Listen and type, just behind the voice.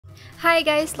Hi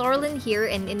guys, LORELYNF here,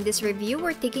 and in this review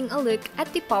we're taking a look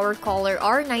at the Powercolor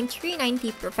R9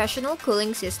 390 Professional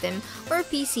Cooling System or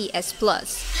PCS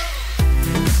Plus.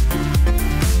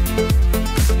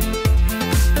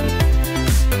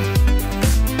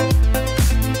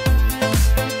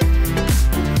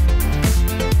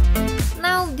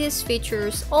 This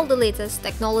features all the latest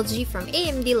technology from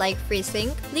AMD like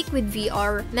FreeSync, Liquid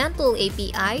VR, Mantle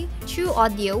API, True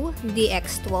Audio,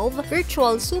 DX12,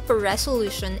 Virtual Super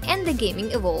Resolution, and the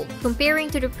Gaming Evolve. Comparing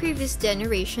to the previous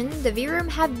generation, the VRAM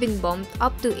have been bumped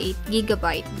up to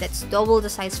 8GB. That's double the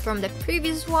size from the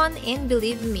previous one, and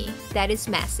believe me, that is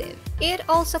massive. It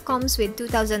also comes with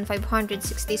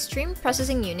 2560 stream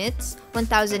processing units,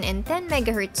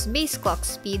 1010MHz base clock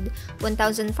speed,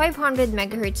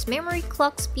 1500MHz memory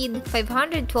clock speed,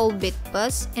 512-bit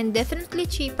bus, and definitely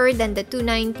cheaper than the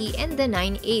 290 and the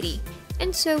 980.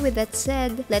 And so with that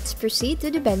said, let's proceed to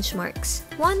the benchmarks.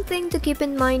 One thing to keep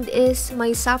in mind is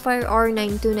my Sapphire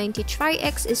R9 290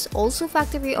 Tri-X is also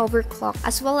factory overclocked,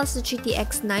 as well as the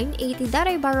GTX 980 that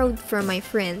I borrowed from my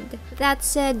friend. That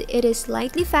said, it is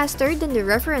slightly faster than the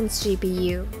reference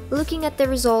GPU. Looking at the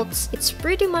results, it's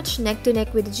pretty much neck to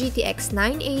neck with the GTX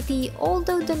 980,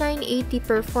 although the 980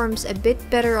 performs a bit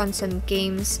better on some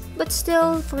games. But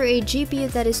still, for a GPU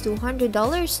that is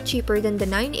 $200 cheaper than the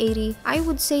 980, I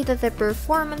would say that the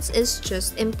performance is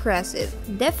just impressive.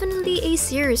 Definitely a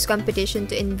serious competition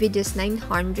to Nvidia's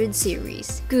 900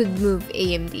 series. Good move,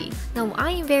 AMD. Now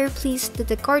I am very pleased that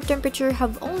the card temperature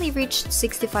have only reached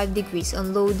 65 degrees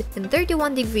on load and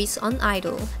 31 degrees on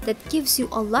idle. That gives you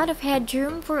a lot of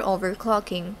headroom for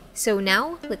overclocking. So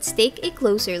now, let's take a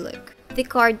closer look. The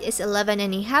card is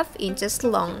 11.5 inches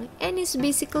long and is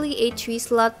basically a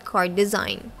 3-slot card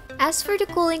design. As for the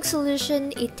cooling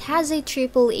solution, it has a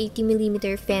triple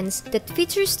 80mm fans that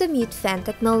features the mute fan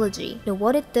technology. Now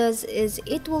what it does is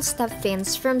it will stop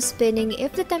fans from spinning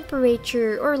if the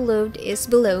temperature or load is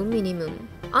below minimum.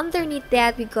 Underneath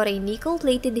that, we got a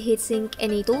nickel-plated heatsink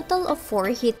and a total of 4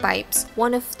 heat pipes.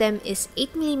 One of them is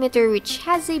 8mm, which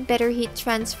has a better heat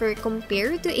transfer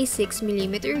compared to a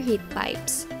 6mm heat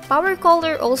pipes.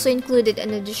 Powercolor also included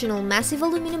an additional massive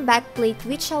aluminum backplate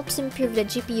which helps improve the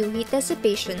GPU heat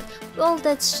dissipation. Well,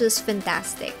 that's just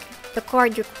fantastic. The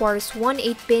card requires one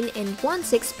 8-pin and one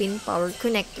 6-pin power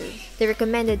connector. The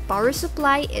recommended power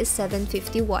supply is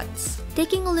 750 watts.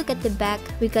 Taking a look at the back,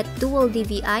 we got dual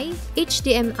DVI,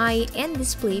 HDMI, and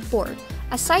DisplayPort.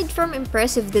 Aside from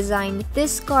impressive design,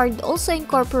 this card also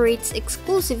incorporates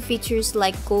exclusive features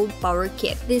like Gold Power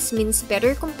Kit. This means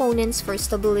better components for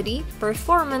stability,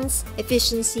 performance,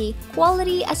 efficiency,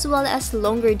 quality, as well as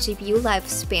longer GPU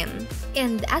lifespan.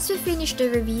 And as we finish the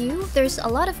review, there's a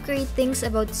lot of great things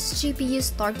about this GPU,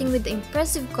 starting with the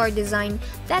impressive card design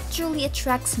that truly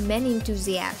attracts many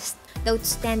enthusiasts. The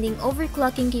outstanding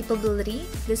overclocking capability,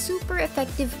 the super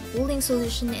effective cooling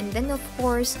solution, and then of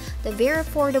course, the very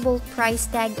affordable price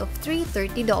tag of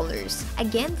 $330.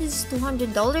 Again, this is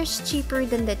 $200 cheaper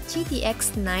than the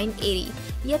GTX 980,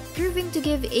 yet proving to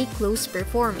give a close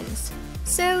performance.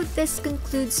 So this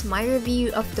concludes my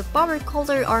review of the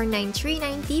Powercolor R9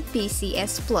 390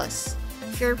 PCS Plus.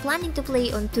 If you're planning to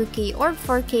play on 2K or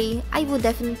 4K, I would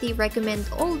definitely recommend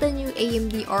all the new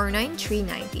AMD R9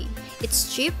 390.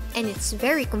 It's cheap and it's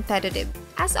very competitive.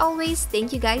 As always,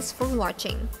 thank you guys for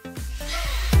watching.